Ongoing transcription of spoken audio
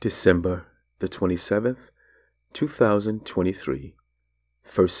December the 27th, 2023,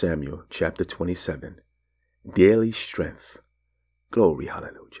 1 Samuel chapter 27, Daily Strength. Glory,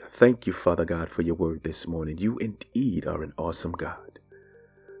 hallelujah. Thank you, Father God, for your word this morning. You indeed are an awesome God.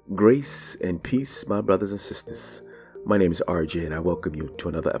 Grace and peace, my brothers and sisters. My name is RJ, and I welcome you to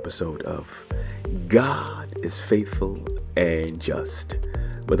another episode of God is Faithful and Just,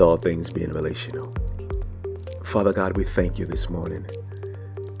 with all things being relational. Father God, we thank you this morning.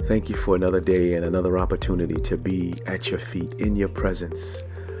 Thank you for another day and another opportunity to be at your feet, in your presence,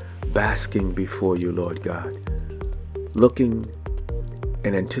 basking before you, Lord God, looking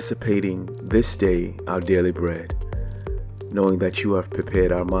and anticipating this day, our daily bread, knowing that you have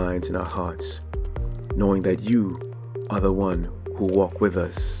prepared our minds and our hearts, knowing that you are the one who walk with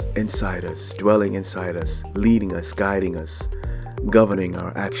us, inside us, dwelling inside us, leading us, guiding us, governing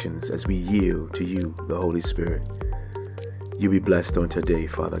our actions as we yield to you, the Holy Spirit. You be blessed on today,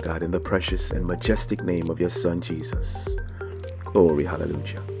 Father God, in the precious and majestic name of your Son, Jesus. Glory,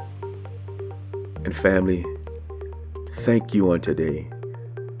 hallelujah. And family, thank you on today.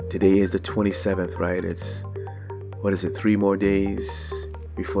 Today is the 27th, right? It's, 3 more days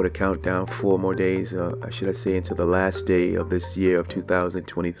before the countdown, 4 more days, should I say, into the last day of this year of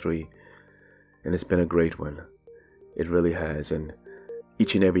 2023. And it's been a great one. It really has. And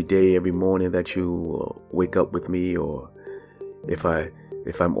each and every day, every morning that you wake up with me, or if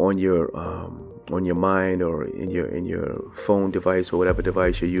I'm on your mind or in your phone device or whatever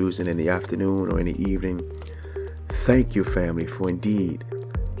device you're using in the afternoon or in the evening, thank you, family, for indeed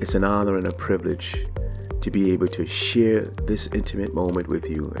it's an honor and a privilege to be able to share this intimate moment with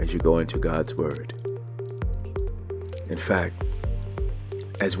you as you go into God's Word. In fact,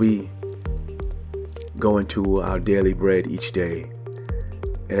 as we go into our daily bread each day,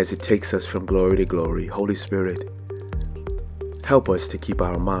 and as it takes us from glory to glory, Holy Spirit, help us to keep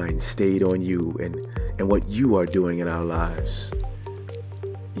our minds stayed on you and what you are doing in our lives.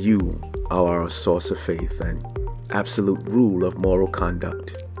 You are our source of faith and absolute rule of moral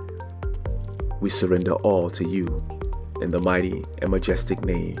conduct. We surrender all to you in the mighty and majestic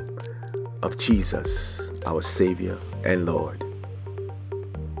name of Jesus, our Savior and Lord.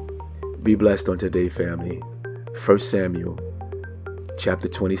 Be blessed on today, family. 1 Samuel chapter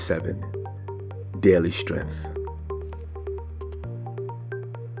 27, Daily Strength.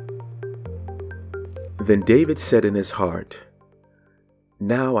 Then David said in his heart,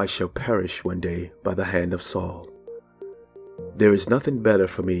 "Now I shall perish one day by the hand of Saul. There is nothing better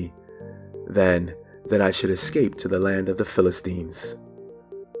for me than that I should escape to the land of the Philistines.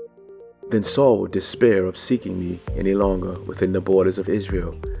 Then Saul will despair of seeking me any longer within the borders of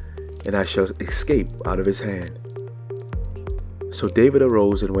Israel, and I shall escape out of his hand." So David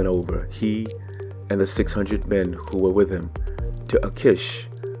arose and went over, he and the 600 men who were with him, to Achish,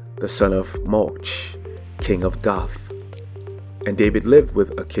 the son of Maach, king of Gath. And David lived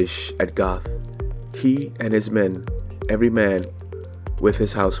with Achish at Gath, he and his men, every man with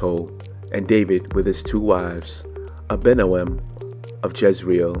his household, and David with his 2 wives, Abinoam of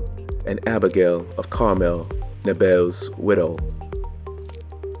Jezreel, and Abigail of Carmel, Nabal's widow.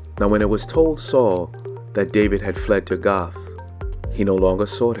 Now when it was told Saul that David had fled to Gath, he no longer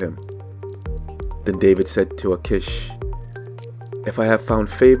sought him. Then David said to Achish, "If I have found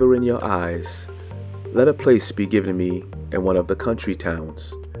favor in your eyes, let a place be given me in one of the country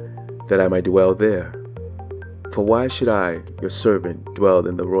towns, that I might dwell there. For why should I, your servant, dwell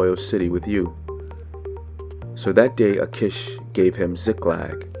in the royal city with you?" So that day Achish gave him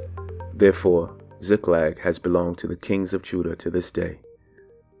Ziklag. Therefore Ziklag has belonged to the kings of Judah to this day.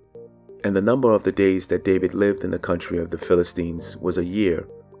 And the number of the days that David lived in the country of the Philistines was 1 year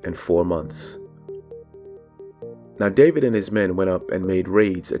and 4 months. Now David and his men went up and made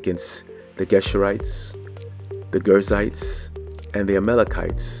raids against the Geshurites, the Girzites, and the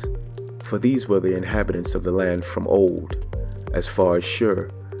Amalekites, for these were the inhabitants of the land from old, as far as Shur,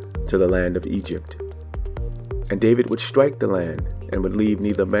 to the land of Egypt. And David would strike the land, and would leave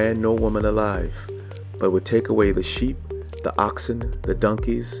neither man nor woman alive, but would take away the sheep, the oxen, the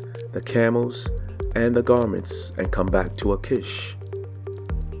donkeys, the camels, and the garments, and come back to Achish.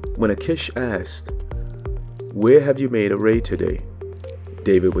 When Achish asked, "Where have you made a raid today?"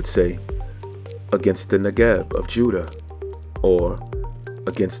 David would say, "Against the Negeb of Judah," or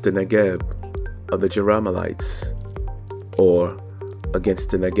 "Against the Negeb of the Jerahmeelites," or "Against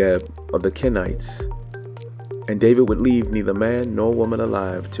the Negeb of the Kenites." And David would leave neither man nor woman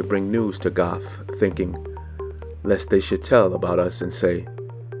alive to bring news to Gath, thinking, lest they should tell about us and say,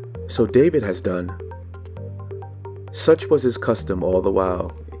 "So David has done." Such was his custom all the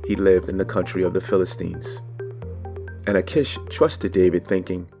while he lived in the country of the Philistines. And Achish trusted David,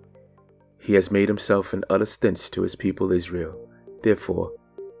 thinking, "He has made himself an utter stench to his people Israel. Therefore,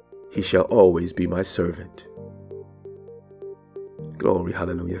 he shall always be my servant." Glory,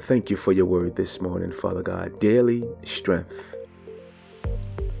 hallelujah. Thank you for your word this morning, Father God. Daily strength.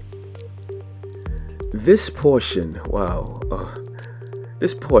 This portion,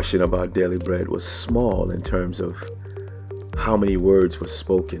 this portion of our daily bread was small in terms of how many words were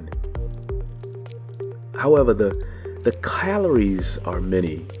spoken. However, the calories are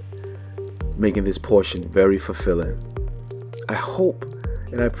many, making this portion very fulfilling. I hope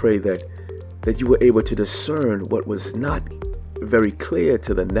and I pray that you were able to discern what was not very clear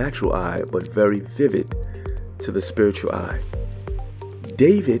to the natural eye, but very vivid to the spiritual eye.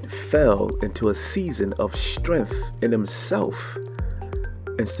 David fell into a season of strength in himself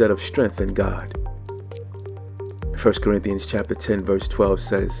instead of strength in God. 1 Corinthians chapter 10 verse 12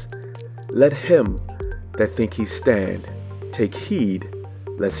 says, "Let him that think he stand take heed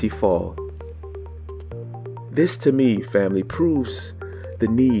lest he fall." This to me, family, proves the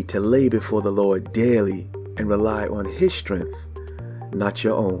need to lay before the Lord daily and rely on his strength, not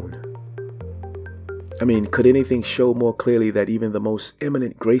your own. I mean, could anything show more clearly that even the most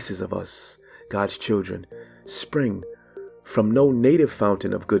eminent graces of us, God's children, spring from no native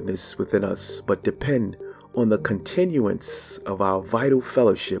fountain of goodness within us, but depend on the continuance of our vital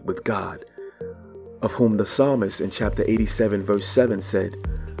fellowship with God, of whom the psalmist in chapter 87 verse 7 said,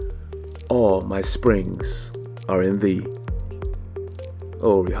 "All my springs are in thee."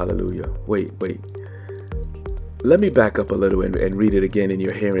 Oh, hallelujah. Wait. Let me back up a little and read it again in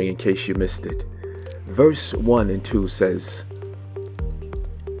your hearing in case you missed it. Verse 1 and 2 says,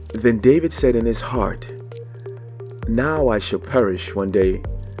 "Then David said in his heart, Now I shall perish one day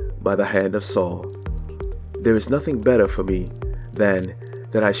by the hand of Saul. There is nothing better for me than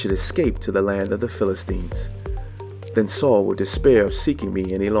that I should escape to the land of the Philistines. Then Saul will despair of seeking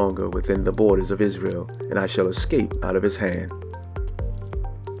me any longer within the borders of Israel, and I shall escape out of his hand."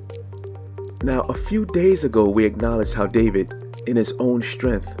 Now, a few days ago, we acknowledged how David, in his own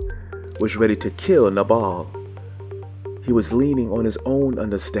strength, was ready to kill Nabal. He was leaning on his own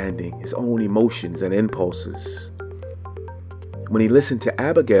understanding, his own emotions and impulses. When he listened to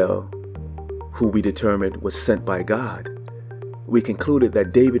Abigail, who we determined was sent by God, we concluded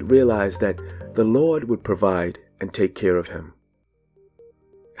that David realized that the Lord would provide and take care of him.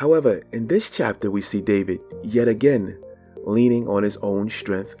 However, in this chapter, we see David yet again leaning on his own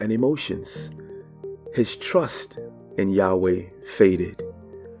strength and emotions. His trust in Yahweh faded.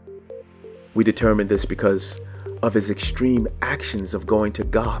 We determined this because of his extreme actions of going to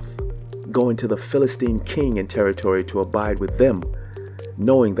Gath, going to the Philistine king and territory to abide with them,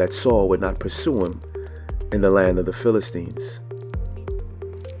 knowing that Saul would not pursue him in the land of the Philistines.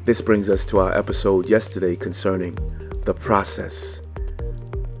 This brings us to our episode yesterday concerning the process.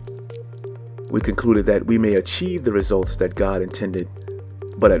 We concluded that we may achieve the results that God intended,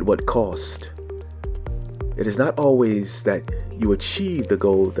 but at what cost? It is not always that you achieve the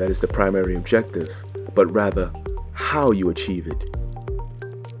goal that is the primary objective, but rather how you achieve it.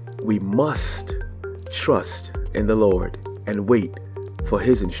 We must trust in the Lord and wait for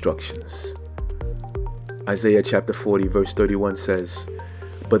his instructions. Isaiah chapter 40 verse 31 says,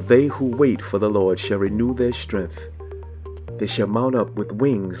 "But they who wait for the Lord shall renew their strength. They shall mount up with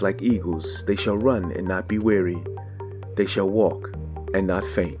wings like eagles. They shall run and not be weary. They shall walk and not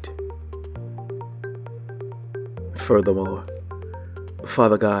faint." Furthermore,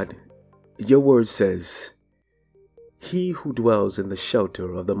 Father God, your word says, "He who dwells in the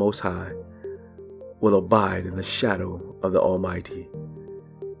shelter of the Most High will abide in the shadow of the Almighty."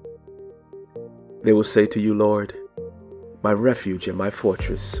 They will say to you, "Lord, my refuge and my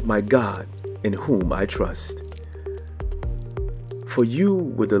fortress, my God, in whom I trust." For you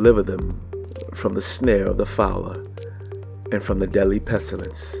will deliver them from the snare of the fowler and from the deadly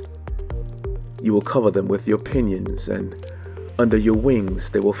pestilence. You will cover them with your pinions, and under your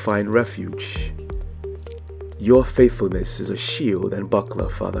wings they will find refuge. Your faithfulness is a shield and buckler,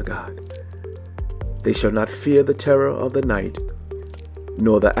 Father God. They shall not fear the terror of the night,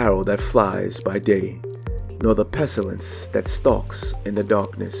 nor the arrow that flies by day, nor the pestilence that stalks in the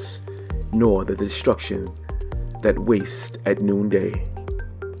darkness, nor the destruction that wastes at noonday.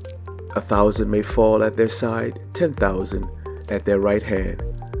 1,000 may fall at their side, 10,000 at their right hand,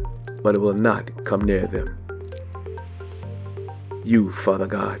 but it will not come near them. You, Father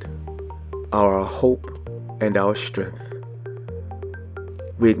God, are our hope and our strength.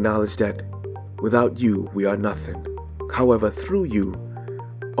 We acknowledge that without you we are nothing. However, through you,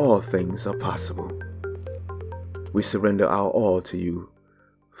 all things are possible. We surrender our all to you,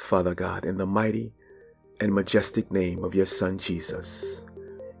 Father God, in the mighty and majestic name of your Son, Jesus.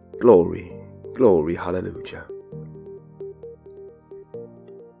 Glory, glory, hallelujah.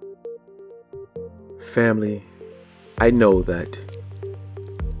 Family, I know that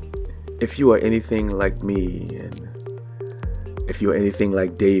if you are anything like me, and if you are anything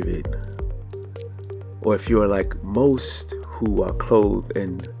like David, or if you are like most who are clothed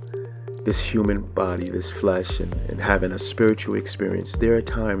in this human body, this flesh, and having a spiritual experience, there are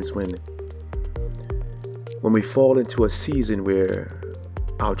times when we fall into a season where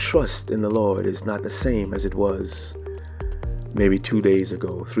our trust in the Lord is not the same as it was maybe 2 days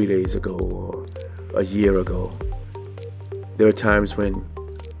ago, 3 days ago, or a year ago. There are times when,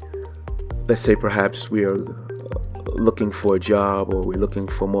 let's say perhaps we are looking for a job, or we're looking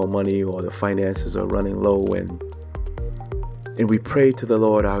for more money, or the finances are running low, and we pray to the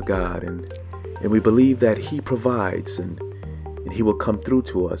Lord our God, and we believe that He provides, and He will come through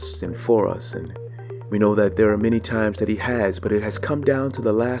to us and for us. And we know that there are many times that He has, but it has come down to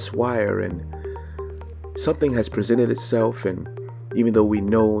the last wire, and something has presented itself, and even though we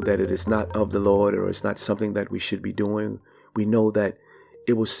know that it is not of the Lord, or it's not something that we should be doing, we know that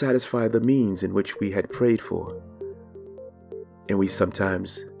it will satisfy the means in which we had prayed for. And we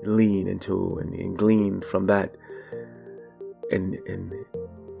sometimes lean into and glean from that, and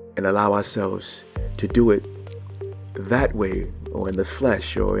allow ourselves to do it that way, or in the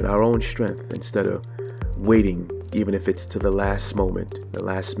flesh, or in our own strength, instead of waiting, even if it's to the last moment, the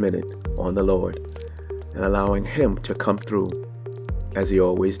last minute, on the Lord, and allowing Him to come through as He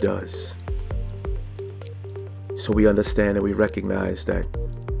always does. So we understand and we recognize that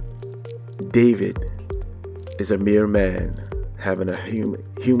David is a mere man having a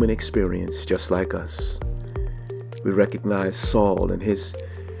human experience just like us. We recognize Saul and his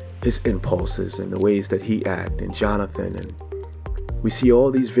impulses and the ways that he acted, and Jonathan, and we see all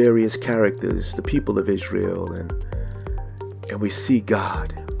these various characters, the people of Israel, and we see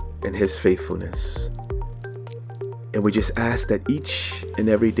God and His faithfulness. And we just ask that each and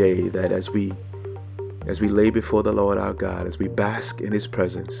every day, that as we lay before the Lord our God, as we bask in His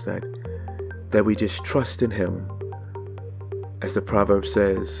presence, that we just trust in Him. As the proverb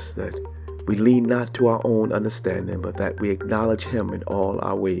says, that we lean not to our own understanding, but that we acknowledge Him in all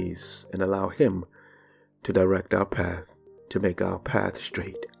our ways, and allow Him to direct our path, to make our path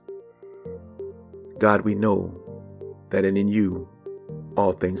straight. God, we know that in You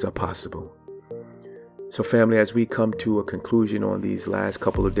all things are possible. So family, as we come to a conclusion on these last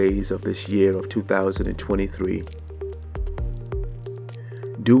couple of days of this year of 2023,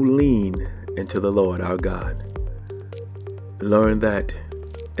 do lean into the Lord our God. Learn that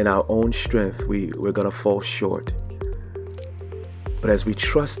in our own strength, we're going to fall short. But as we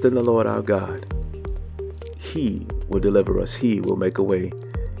trust in the Lord our God, He will deliver us. He will make a way.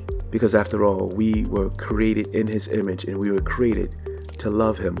 Because after all, we were created in His image, and we were created to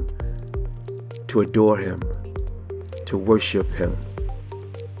love Him, to adore Him, to worship Him.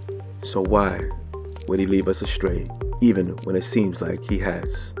 So why would He leave us astray, even when it seems like He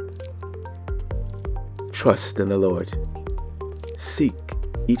has? Trust in the Lord. Seek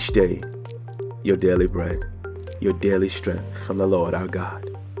each day your daily bread, your daily strength from the Lord our God.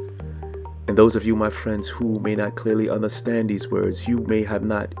 And those of you, my friends, who may not clearly understand these words, you may have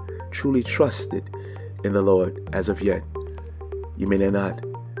not truly trusted in the Lord as of yet. You may not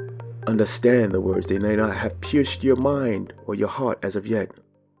understand the words. They may not have pierced your mind or your heart as of yet.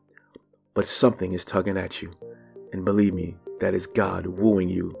 But something is tugging at you. And believe me, that is God wooing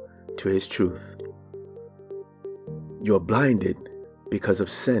you to His truth. You're blinded because of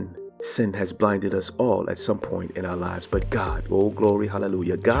sin. Sin has blinded us all at some point in our lives. But God, oh glory,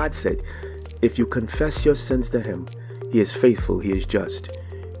 hallelujah. God said, if you confess your sins to Him, He is faithful, He is just,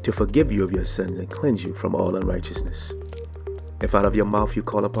 to forgive you of your sins and cleanse you from all unrighteousness. If out of your mouth you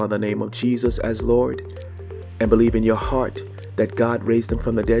call upon the name of Jesus as Lord, and believe in your heart that God raised Him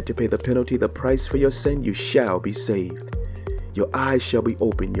from the dead to pay the penalty, the price for your sin, you shall be saved. Your eyes shall be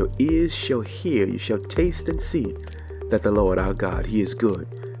opened, your ears shall hear, you shall taste and see that the Lord our God, He is good,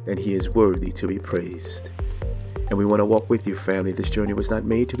 and He is worthy to be praised. And we want to walk with you, family. This journey was not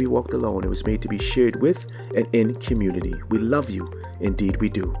made to be walked alone. It was made to be shared with and in community. We love you. Indeed we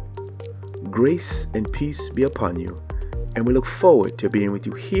do. Grace and peace be upon you. And we look forward to being with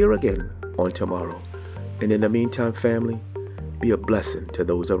you here again on tomorrow. And in the meantime, family, be a blessing to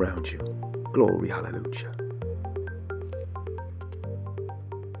those around you. Glory, hallelujah.